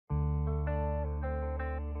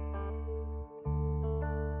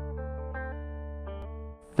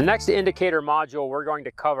The next indicator module we're going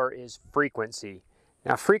to cover is frequency.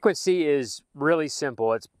 Now, frequency is really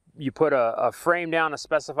simple. You put a frame down a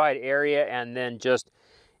specified area and then just,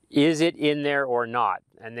 is it in there or not?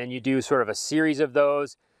 And then you do sort of a series of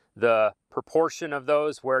those. The proportion of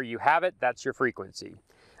those where you have it, that's your frequency.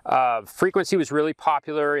 Frequency was really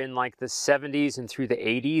popular in like the 70s and through the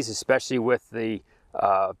 80s, especially with the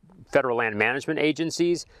federal land management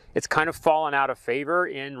agencies. It's kind of fallen out of favor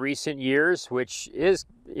in recent years, which is,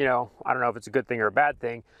 I don't know if it's a good thing or a bad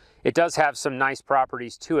thing. It does have some nice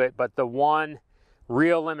properties to it, but the one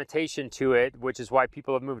real limitation to it, which is why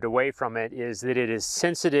people have moved away from it, is that it is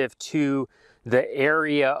sensitive to the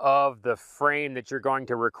area of the frame that you're going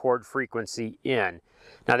to record frequency in.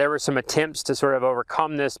 Now, there were some attempts to sort of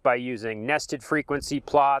overcome this by using nested frequency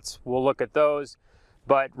plots. We'll look at those.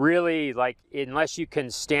 But really, unless you can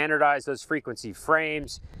standardize those frequency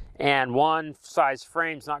frames, and one size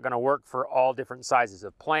frame's not going to work for all different sizes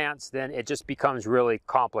of plants, then it just becomes really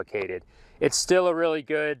complicated. It's still a really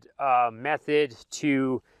good method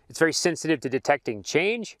it's very sensitive to detecting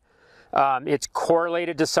change. It's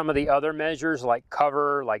correlated to some of the other measures like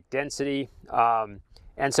cover, like density.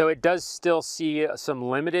 And so it does still see some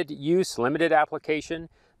limited use, limited application.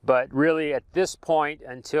 But really at this point,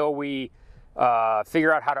 until we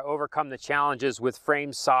figure out how to overcome the challenges with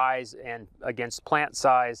frame size and against plant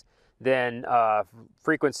size, then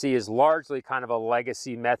frequency is largely kind of a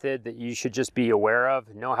legacy method that you should just be aware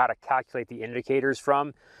of, know how to calculate the indicators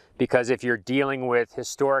from, because if you're dealing with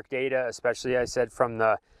historic data, especially I said from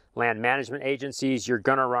the land management agencies, you're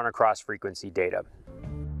going to run across frequency data.